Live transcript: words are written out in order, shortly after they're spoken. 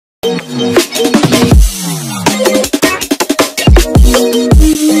What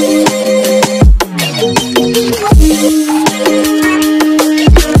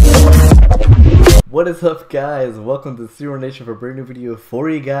is up, guys? Welcome to Zero Nation for a brand new video for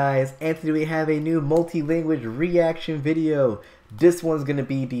you guys. And today we have a new multi-language reaction video. This one's gonna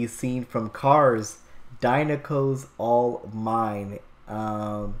be the scene from Cars, Dinoco's All Mine.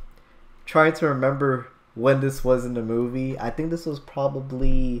 Trying to remember when this was in the movie. I think this was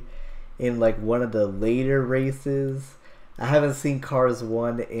probably in like one of the later races. I haven't seen Cars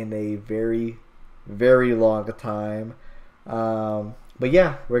 1 in a very long time. But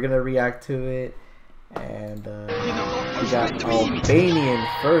yeah, we're gonna react to it. And we got Albanian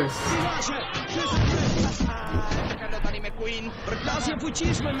first.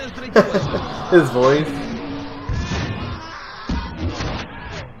 His voice.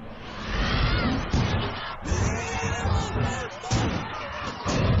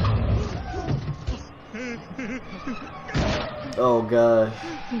 Oh gosh.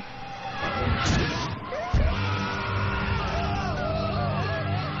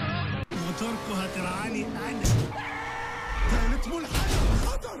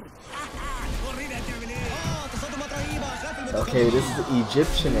 Okay, this is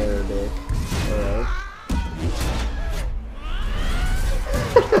Egyptian Arabic. Alright.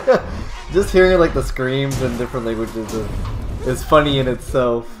 Just hearing like the screams in different languages is funny in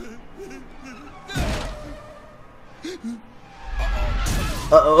itself.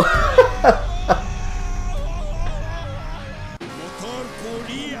 Uh-oh.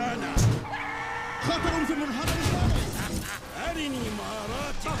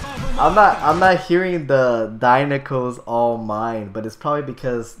 I'm not hearing the Dinoco's All Mine, but it's probably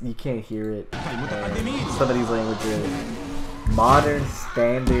because you can't hear it in some of these languages. Modern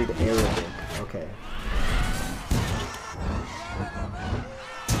Standard Arabic. Okay.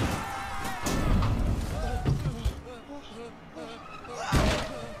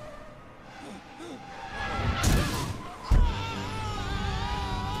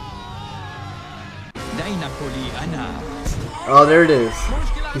 Oh, there it is.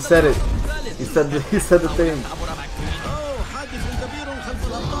 He said it. He said the thing.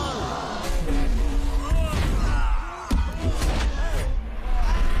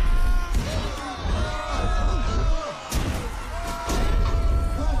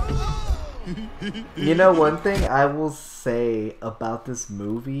 You know, one thing I will say about this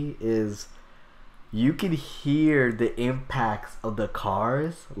movie is you can hear the impacts of the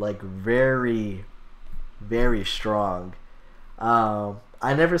cars like very strong.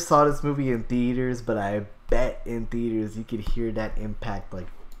 I never saw this movie in theaters, but I bet in theaters you could hear that impact like.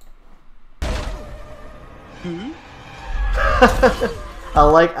 I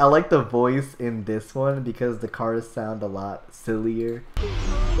like the voice in this one because the cars sound a lot sillier.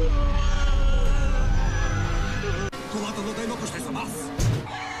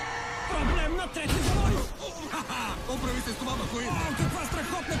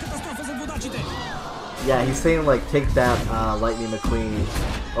 Yeah, he's saying like, take that, Lightning McQueen.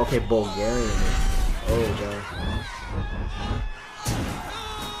 Okay, Bulgarian. Oh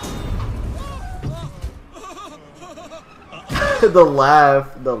god. The laugh.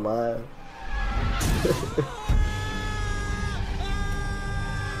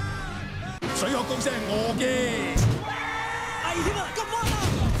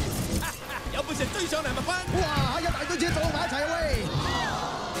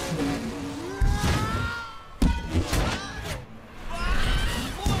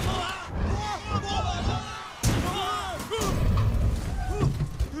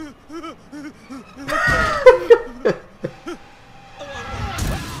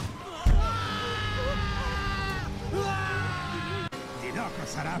 Dinoco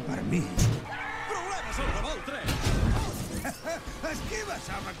sarà per me. Problema sul revolt 3. Esquiva,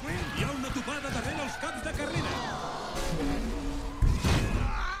 Sama Queen. Hi ha una topada darrere els caps de carrera.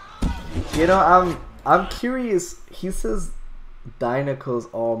 You know, I'm curious. He says Dinoco's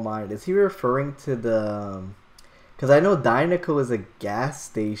All Mine. Is he referring to the? Because I know Dinoco is a gas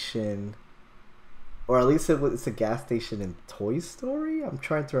station, or at least it's a gas station in Toy Story. I'm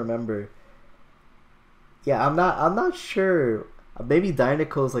trying to remember. Yeah, I'm not sure. Maybe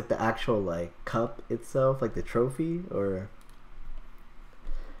Dinoco is like the actual like cup itself, like the trophy, or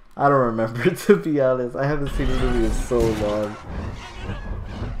I don't remember, to be honest. I haven't seen this movie in so long.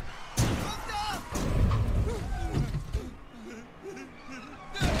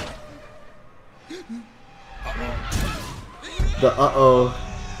 The uh-oh.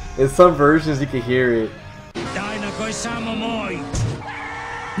 In some versions you can hear it. Dinoco i samo moj.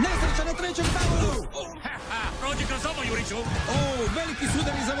 Nesreća na trećem tavolu. Prođi kroz oboju, Riču. O, veliki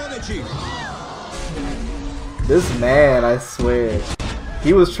sudeni zavode This man, I swear,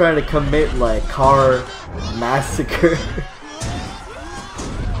 he was trying to commit like car massacre.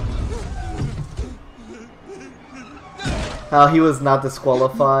 How he was not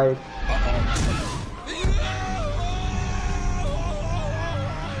disqualified.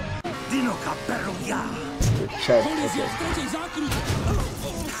 Dinoco perlu ja. Check.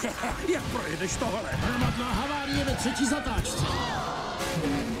 Jak projedeš tohle? Hromadná havárie ve třetí zatáčce.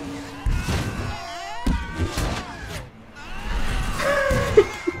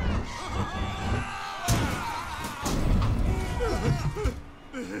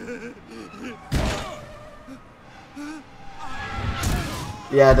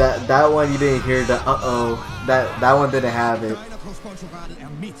 Yeah, that one you didn't hear the that one didn't have it.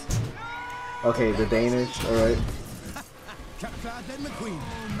 Okay, the Danish, alright.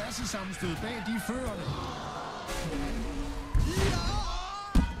 Masse sammenstød bag de førerne.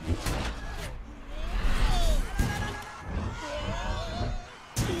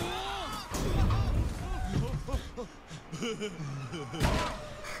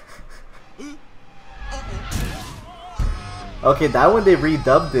 Okay, that one they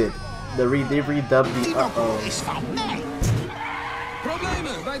redubbed it. They redubbed the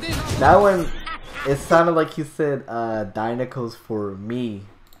That one, it sounded like he said Dinoco's for me.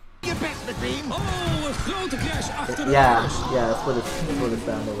 Yeah, that's what it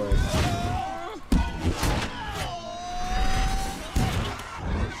sounded like.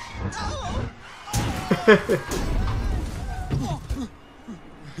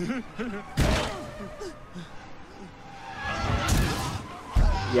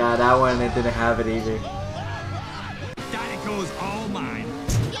 Yeah, that one it didn't have it either. Dinoco's all mine.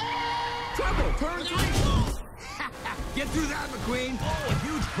 Trouble, turn 3. Get through that, McQueen. Oh, a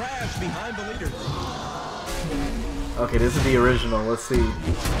huge crash behind the leader. Okay, this is the original. Let's see.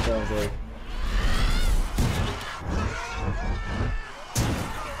 Sounds like.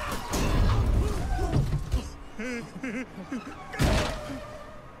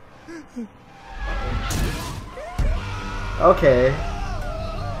 Okay.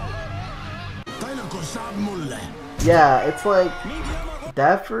 Yeah, it's like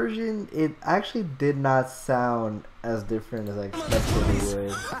that version, it actually did not sound as different as I expected it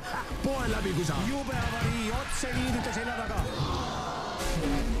would.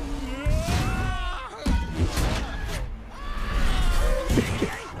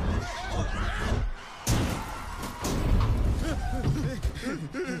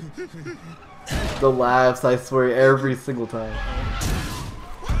 The laughs, I swear, every single time.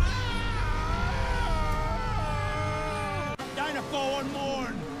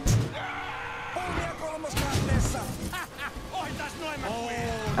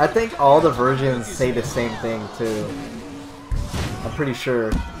 I think all the versions say the same thing too. I'm pretty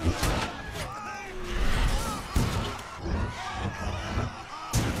sure.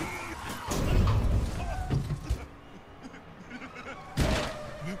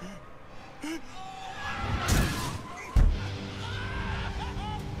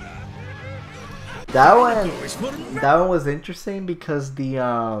 That one was interesting because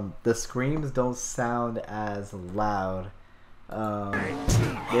the screams don't sound as loud.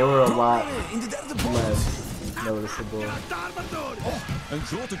 They were a lot less noticeable. Een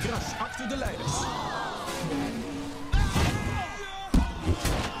grote crash achter de leiders.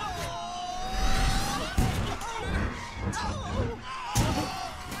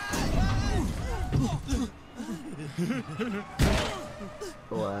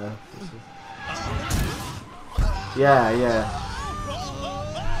 Wow. Yeah.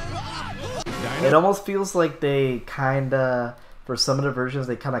 It almost feels like they kinda, for some of the versions,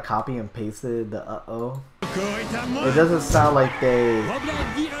 they kinda copy and pasted the It doesn't sound like they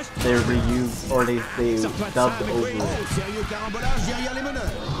reused or they dubbed over it.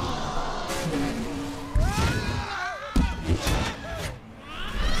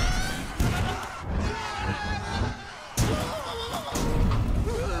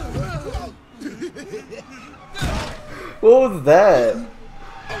 What was that?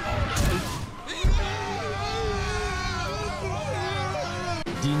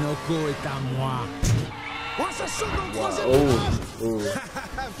 Dinoco est à moi. Oh,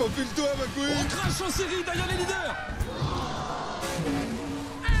 Faufile-toi, McQueen. On crache en série derrière les leaders.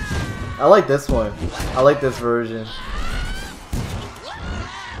 I like this one. I like this version.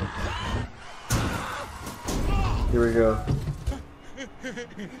 Here we go.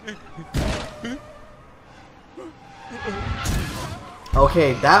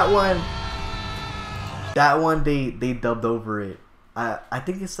 Okay, that one they dubbed over it. I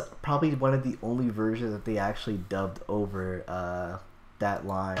think it's probably one of the only versions that they actually dubbed over that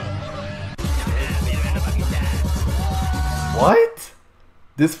line. What?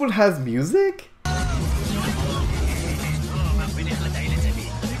 This one has music?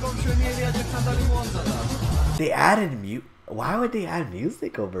 They added why would they add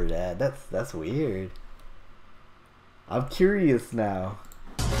music over that? That's weird. I'm curious now.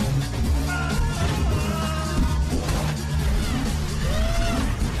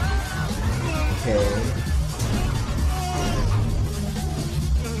 Okay.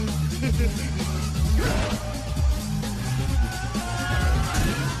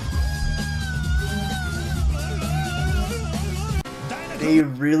 They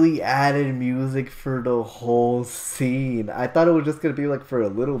really added music for the whole scene. I thought it was just gonna be like for a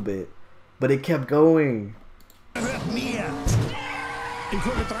little bit, but it kept going.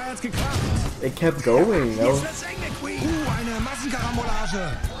 It kept going.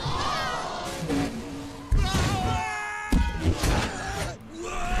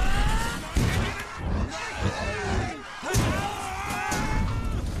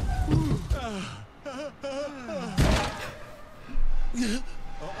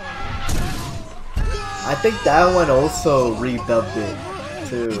 I think that one also redubbed it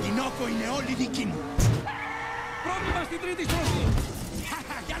too. Dinoco i neolli di Kim. Πρόβλημα στην τρίτη στροφή.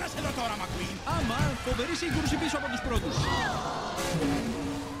 Για να σε δω τώρα, McQueen. Άμα, φοβερή σύγκρουση πίσω από τους πρώτους.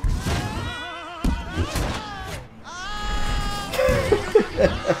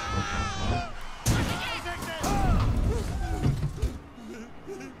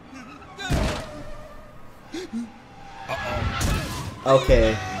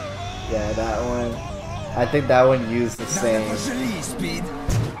 Okay, yeah, that one. I think that one used the same. Speed.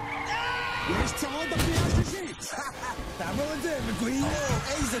 תעבור את זה, McQueen.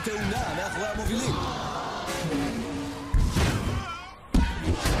 איזה תאונה, מאחורי המובילים.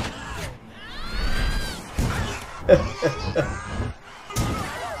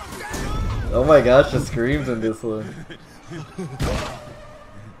 Oh my gosh, the screams in this one.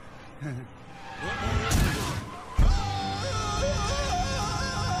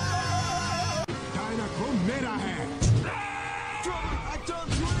 Dinoco meta hack. I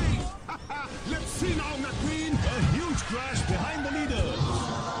don't swing. Let's see now, McQueen. A huge crash behind the leader.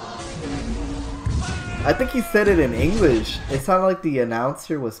 I think he said it in English. It sounded like the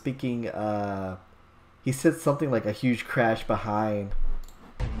announcer was speaking, he said something like a huge crash behind.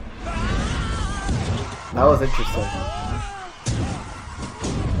 That was interesting.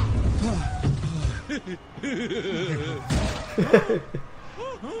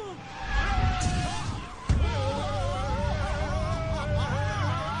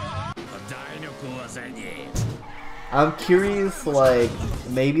 I'm curious, like,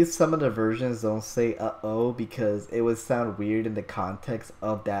 maybe some of the versions don't say uh-oh because it would sound weird in the context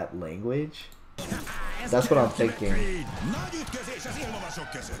of that language. That's what I'm thinking.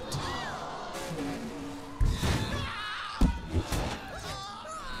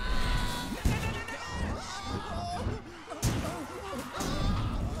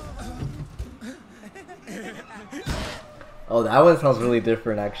 Oh, that one sounds really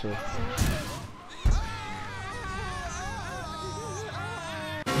different, actually.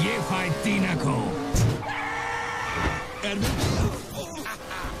 You fight Dinoco.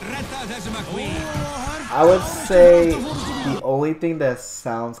 I would say the only thing that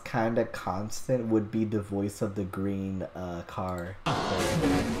sounds kind of constant would be the voice of the green car.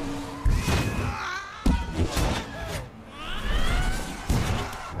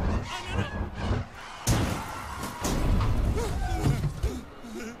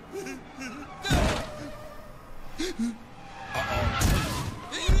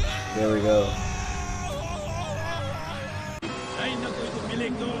 There we go.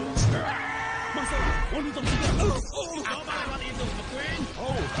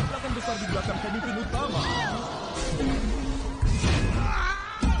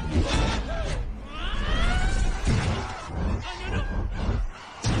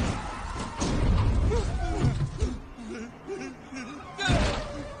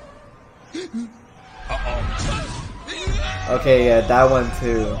 Okay, yeah, that one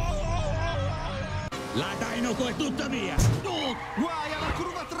too. La Dinoco è tutta mia. Guai alla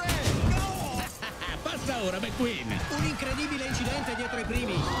curva 3. Passa ora, McQueen. Un incredibile incidente dietro i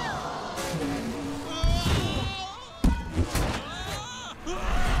primi.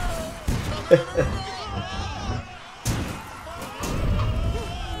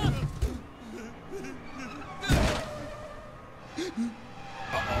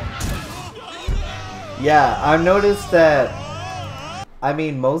 Yeah, I've noticed that, I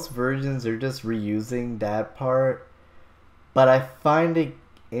mean, most versions are just reusing that part, but I find it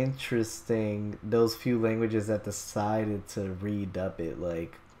interesting those few languages that decided to redub it.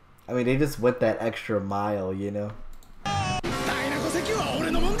 Like, I mean, they just went that extra mile, you know? I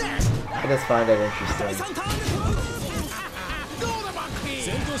just find that interesting.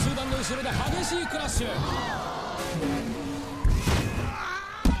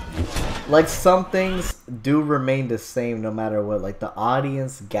 Like, some things do remain the same no matter what. Like, the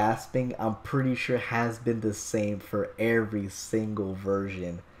audience gasping, I'm pretty sure has been the same for every single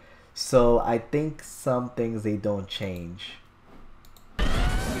version. So I think some things they don't change.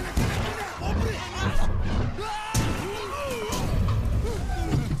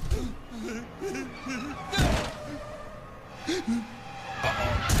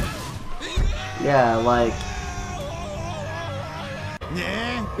 Yeah, like...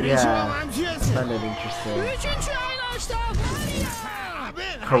 yeah, I find that interesting.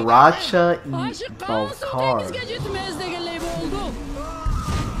 Karacha eat Baltar.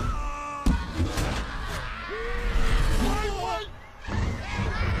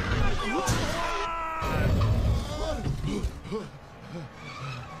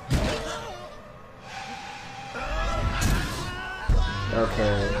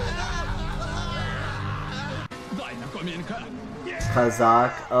 Okay.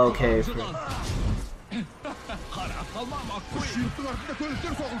 Kazakh, okay. It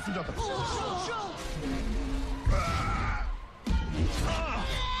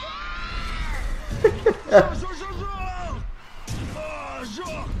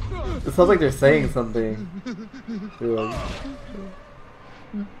sounds like they're saying something.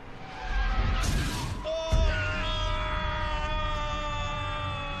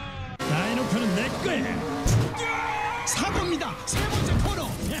 다이노코는 내 거야. 사고입니다. 세 번째 코너.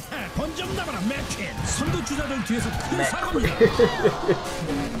 본점 나가라 맥퀸. 선두 주자들 뒤에서 큰 사고입니다.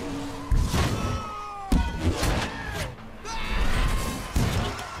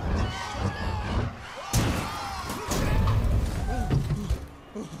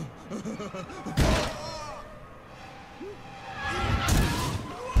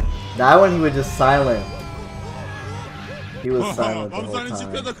 That one he was just silent. He was silent the whole time.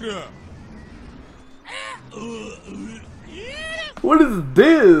 What is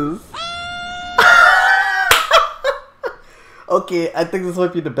this? Okay, I think this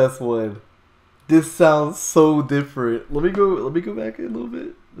might be the best one. This sounds so different. Let me go back a little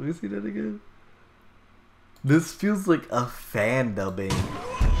bit. Let me see that again. This feels like a fan dubbing.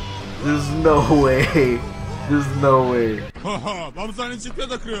 There's no way. There's no way.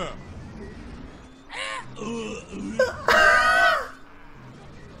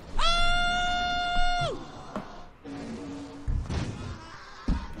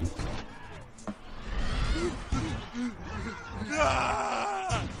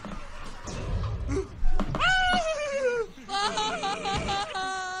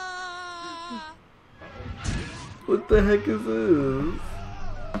 What the heck is this?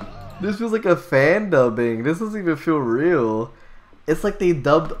 This feels like a fan dubbing. This doesn't even feel real. It's like they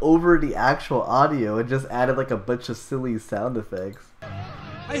dubbed over the actual audio and just added like a bunch of silly sound effects.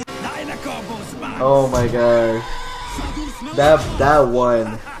 Oh my gosh. That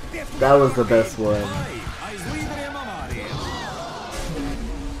one. That was the best one.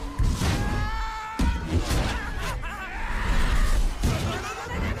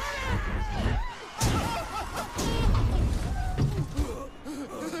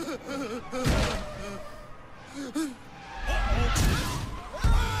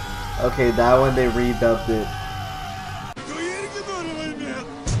 Okay, that one they redubbed it.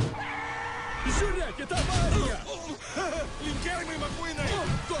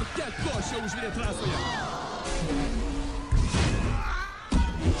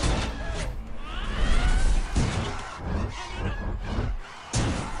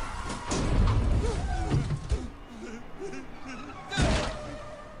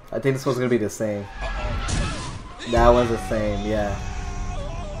 I think this one's gonna be the same. That one's the same, yeah.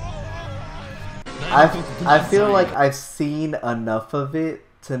 I feel like I've seen enough of it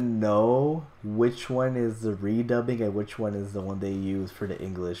to know which one is the redubbing and which one is the one they use for the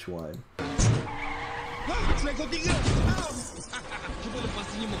English one.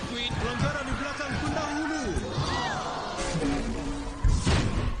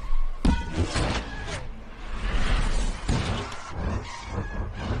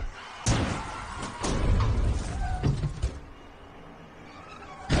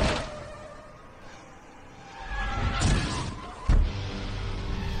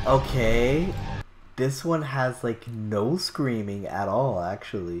 Okay, this one has like no screaming at all,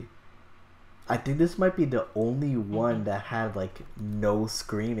 actually. I think this might be the only one that had like no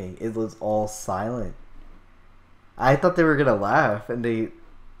screaming. It was all silent. I thought they were gonna laugh, and they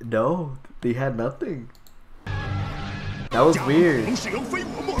No, they had nothing. That was weird. That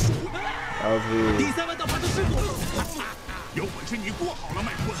was weird. 第3弯道发生事故，有本事你过好了，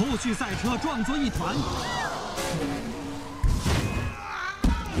麦昆。后续赛车撞作一团。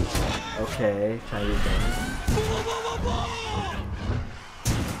 Okay, Chinese game.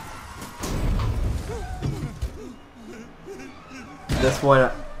 This one,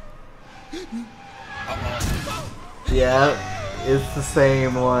 yeah, it's the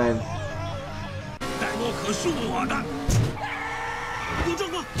same one. 戴洛可是我的。有状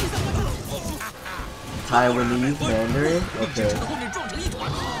况，第3弯道。 Taiwanese Mandarin? Okay. 后面撞成一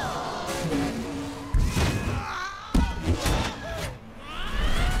团。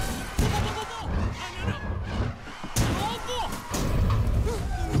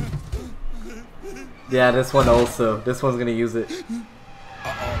 Yeah, this one also. This one's gonna use it.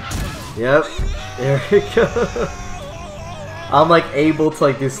 Yep. There we go. I'm like able to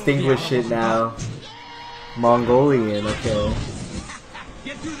like distinguish it now. Mongolian, okay.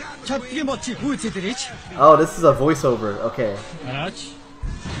 Oh, this is a voiceover, okay.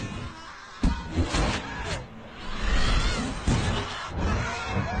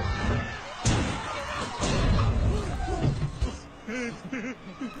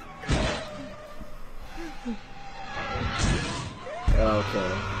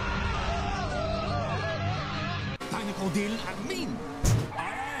 Okay. Dinoco till admin.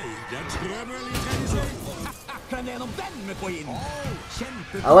 Jag tror lite så. Kan det någon vän med gå in?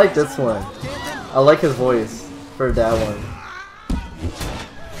 I like this one. I like his voice for that one.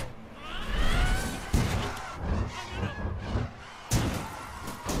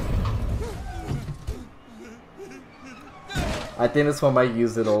 I think this one might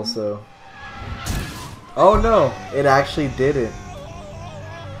use it also. Oh no, it actually didn't.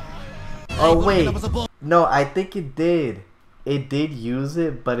 Oh wait, no, I think it did. It did use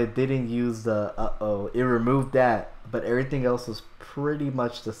it, but it didn't use the uh-oh. It removed that, but everything else was pretty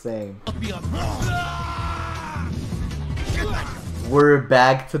much the same. We're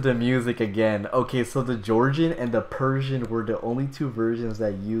back to the music again. Okay, so the Georgian and the Persian were the only two versions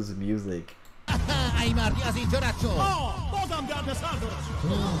that use music. I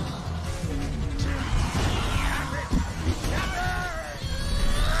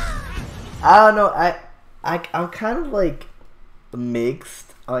don't know. I'm kind of like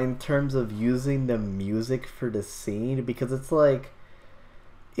mixed in terms of using the music for the scene, because it's like,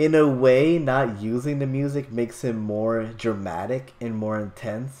 in a way, not using the music makes it more dramatic and more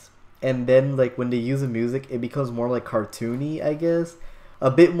intense. And then like when they use the music, it becomes more like cartoony, I guess. A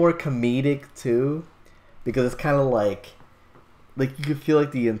bit more comedic too, because it's kind of like you can feel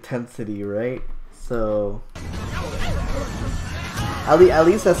like the intensity, right? So at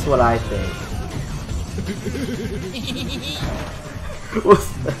least that's what I think.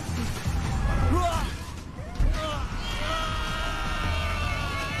 What's that?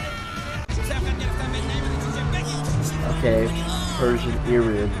 Okay, Persian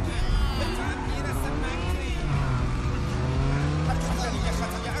Irid.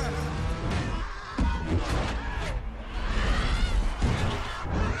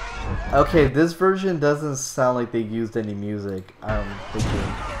 Okay, this version doesn't sound like they used any music. I'm thinking.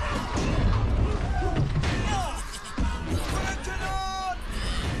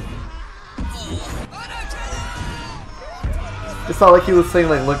 It sounded like he was saying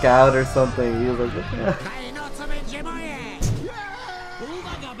like "look out" or something. He was like, "look out."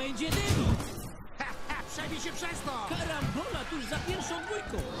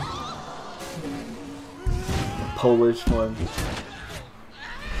 Polish one.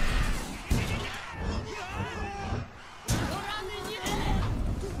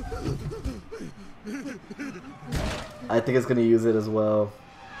 I think it's gonna use it as well.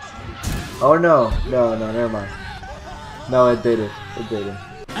 Oh no, never mind. No, it didn't. It didn't.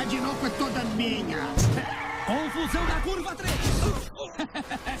 A Dinoco é toda minha. Confusão na curva 3.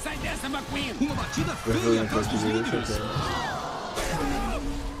 Sai dessa, McQueen. Uma batida feia atrás dos líderes.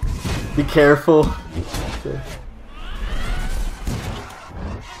 Be careful. Okay.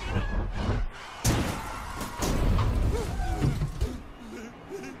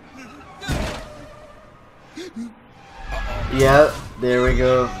 Yeah, there we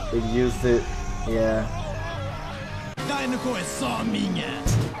go. It used it. Yeah. Dinoco é só minha.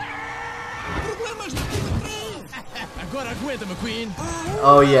 Problemas na curva 3. Agora aguenta, McQueen.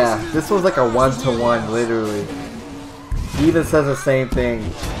 Oh yeah, this was like a 1-to-1, literally. He even says the same thing.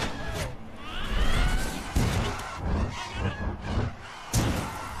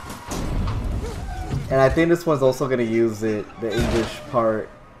 And I think this one's also gonna use it, the English part.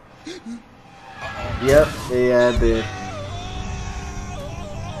 Yep, yeah, it did.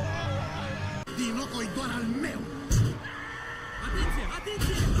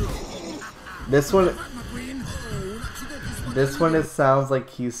 This one, it sounds like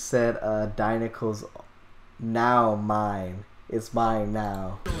he said, Dinoco's now mine. It's mine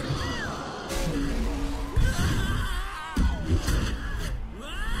now.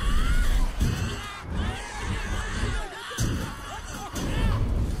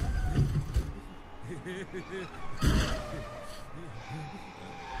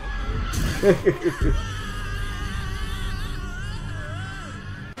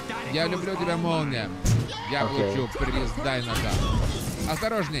 Я люблю тебя, молния. Я получу приз Dinoco.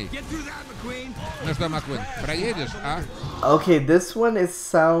 Осторожней. Ну что, Маквин, проедешь, а? Okay, this one, it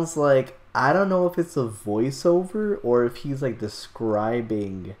sounds like, I don't know if it's a voiceover or if he's like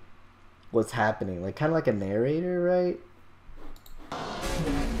describing what's happening. Like, kind of like a narrator, right?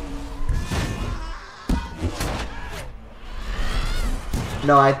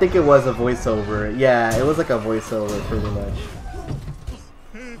 No, I think it was a voiceover. Yeah, it was like a voiceover pretty much.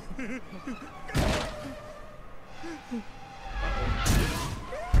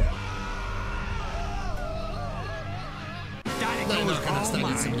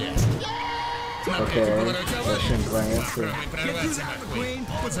 Okay, Russian glance.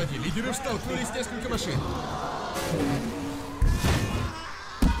 Позади лидеров столкнулись несколько машин.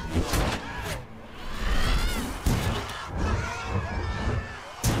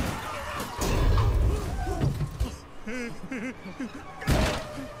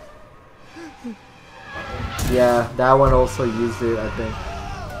 Yeah, that one also used it, I think.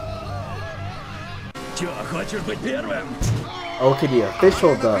 Okay, the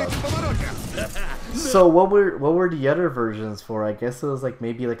official dub. So what were the other versions for? I guess it was like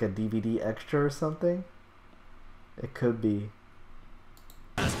maybe like a DVD extra or something. It could be.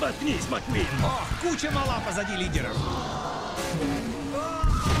 Споткнись, Маквин! О, куча мала позади лидеров!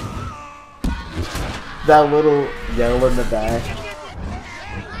 That little yell in the back.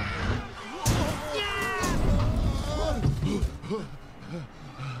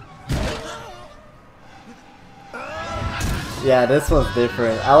 Yeah, this one's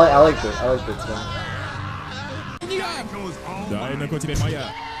different. I like this one. Dinoco теперь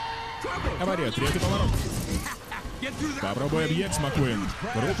моя. Авария, третий поворот. Попробуй объехать, Маквин.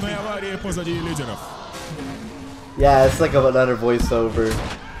 Крупная авария позади лидеров. Yeah, it's like another voiceover.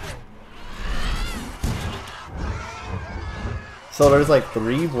 So there's like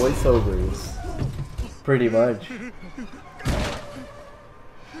 3 voiceovers, pretty much.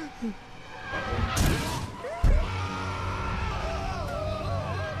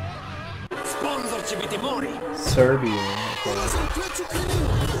 Serbian.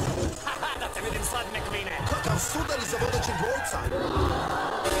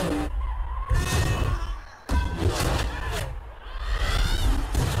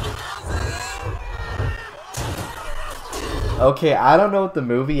 Okay, I don't know if the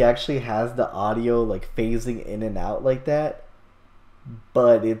movie actually has the audio like phasing in and out like that,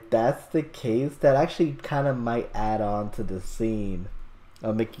 but if that's the case, that actually kind of might add on to the scene,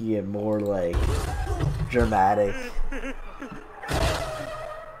 making it more like dramatic.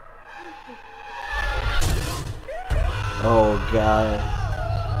 Oh god.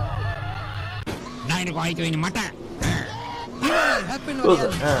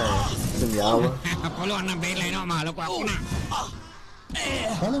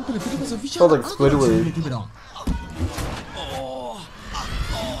 Sounds like Squidward.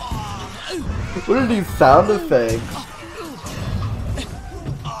 What are these sound effects?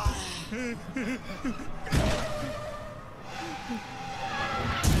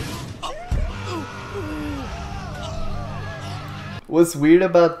 What's weird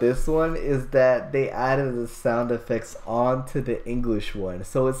about this one is that they added the sound effects onto the English one.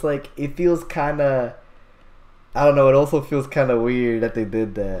 So it's like, it feels kind of, I don't know, it also feels kind of weird that they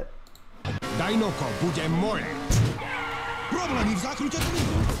did that. Dinoco bude moje. Problémy v zakrútení.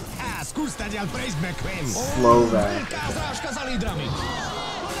 A skús tadiaľ prejsť, McQueen. Slow back. Zážka za lídrami.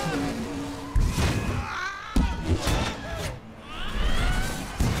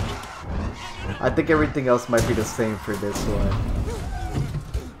 I think everything else might be the same for this one.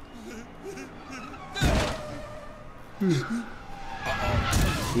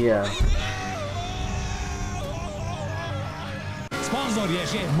 Yeah. Sponzor je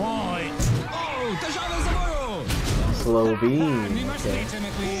môj. Oh, ťažavé za moju. Slow beam. Nemáš Okay. srdce,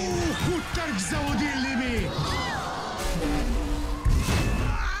 McQueen. Tak zavodili mi.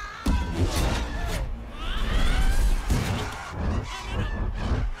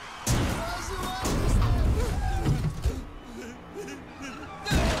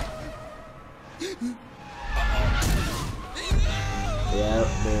 Yep,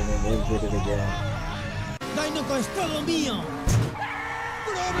 they did it again. Dinoco es todo mío.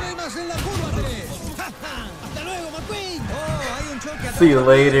 Problemas en la curva 3. Hasta luego, McQueen. Oh, hay un choque atrás. See you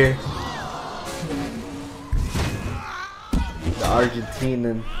later. The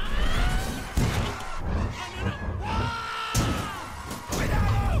Argentinian.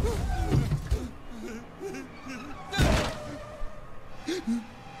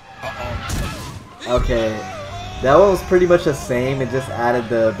 Okay, that one was pretty much the same. It just added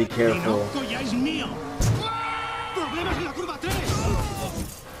the be careful. Dinoco ya es mío. Problemas en la curva 3.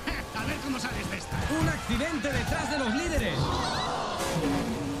 A ver cómo sales de esta. Un accidente detrás de los líderes.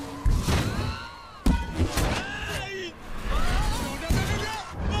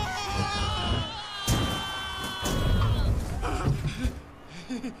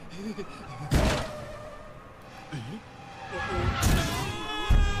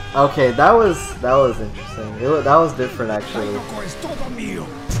 Okay, that was interesting. That was different actually. Dinoco es todo mío.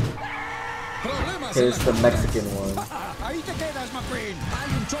 Okay, it's the Mexican one. Ahí te quedas, McQueen.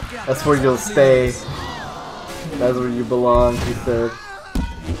 Hay un choque atrás. That's where you'll stay. That's where you belong, he said.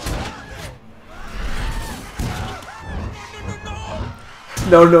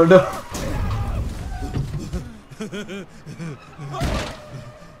 No, no, no.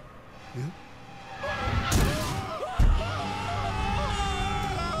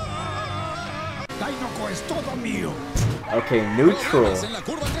 Dinoco es todo mío. Okay, neutral. En la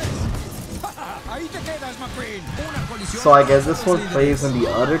curva 3. Ahí te quedas, McQueen. Una colisión. So I guess this one plays in the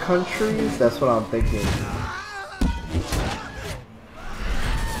other countries? That's what I'm thinking.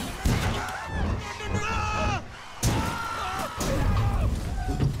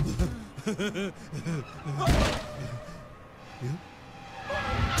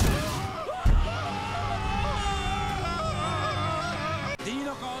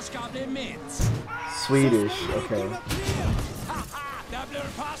 Dinoco ska bli mitt. Swedish, okay. Där blir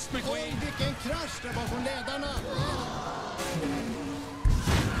det fast, McQueen. Vilken krasch där bakom ledarna.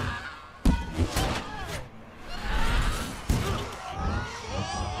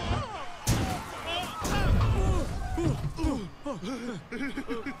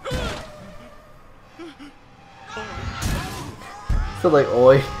 So like,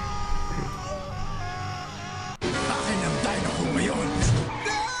 oi. Akin ang Dinoco ngayon.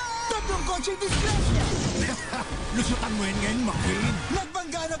 Tatlong kotse disgrasya. Lusutan mo yun ngayon, McQueen.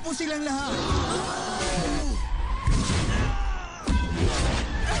 Nagbangga na po silang lahat.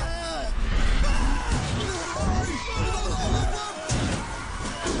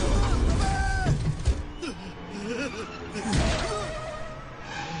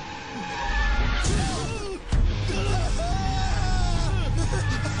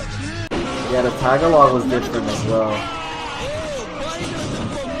 Yeah, the Tagalog was different as well.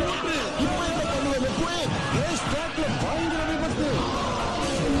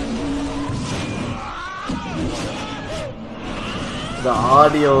 The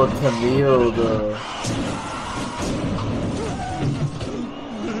audio Tamil, the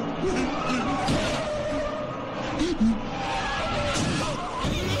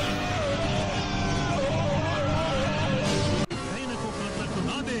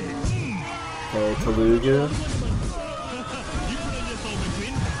okay, Telugu.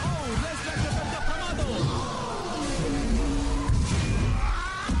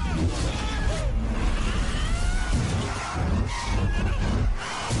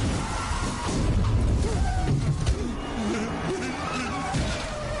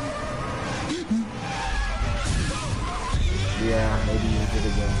 Yeah, maybe use it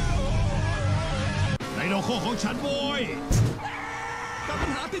again. ไดโนโคของฉันโว้ยกับปัญ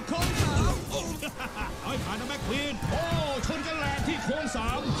หาติดโค้งสามเอาให้ผ่านนะแม็กควีนโอ้ชนกันแหลกที่โค้งสา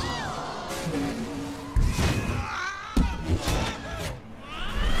ม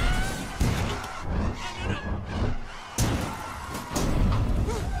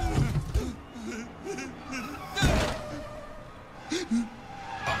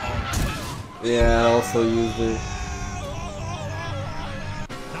Yeah, I also used it.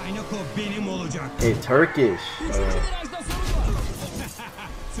 Dinoco benim olacak. Hey, Turkish.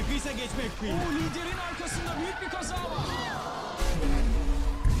 Sıkıysa geç McQueen. O liderin arkasında büyük bir kaza var.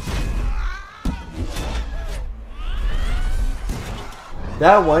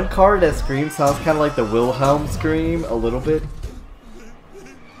 That one card that screams sounds kind of like the Wilhelm scream a little bit.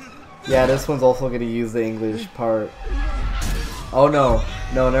 Yeah, this one's also gonna use the English part. Oh no,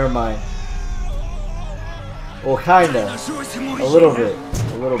 no, never mind. Well, kinda. A little bit.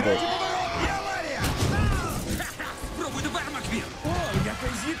 A little bit.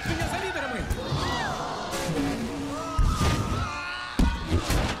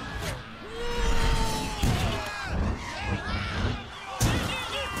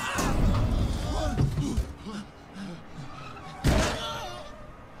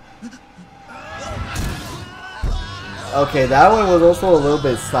 Okay, that one was also a little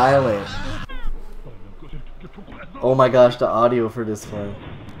bit silent. Oh my gosh, the audio for this one.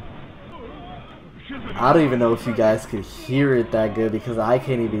 I don't even know if you guys could hear it that good because I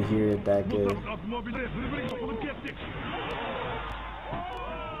can't even hear it that good.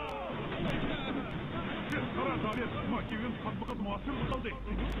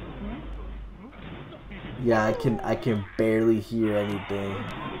 Yeah, I can barely hear anything.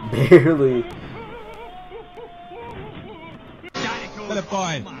 Barely.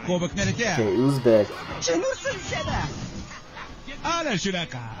 Okay, Uzbek. Ana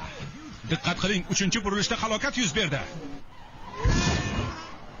shunaqa. Diqqat qiling, 3-burilishda halokat yuz berdi.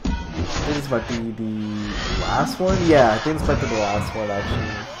 I think this might be the last one. Yeah, I think this might be the last one actually.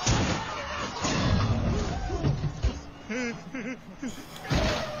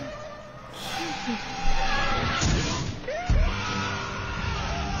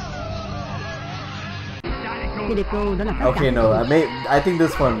 Okay, no, I think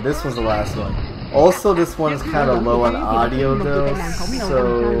this was the last one. Also, this one is kind of low on audio though,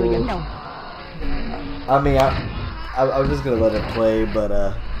 so I mean, I'm just gonna let it play, but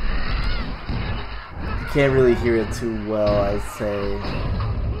you can't really hear it too well, I'd say.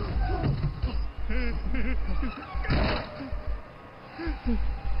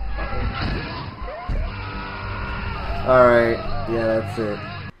 Alright, yeah, that's it.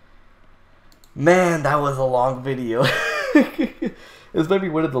 Man, that was a long video. It's maybe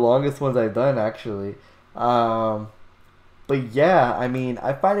one of the longest ones I've done, actually. But yeah, I mean,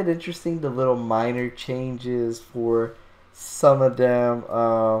 I find it interesting, the little minor changes for some of them.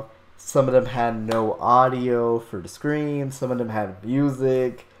 Some of them had no audio for the screen. Some of them had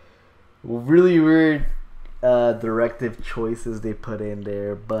music. Really weird directive choices they put in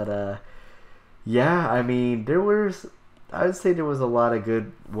there. But yeah, I mean, I would say there was a lot of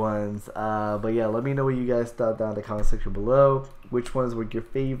good ones. But yeah, let me know what you guys thought down in the comment section below. Which ones were your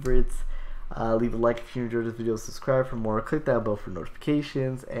favorites? Leave a like if you enjoyed this video. Subscribe for more. Click that bell for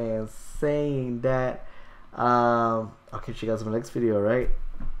notifications. And saying that, I'll catch you guys in my next video, right?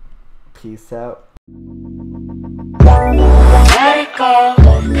 Peace out. Let it go.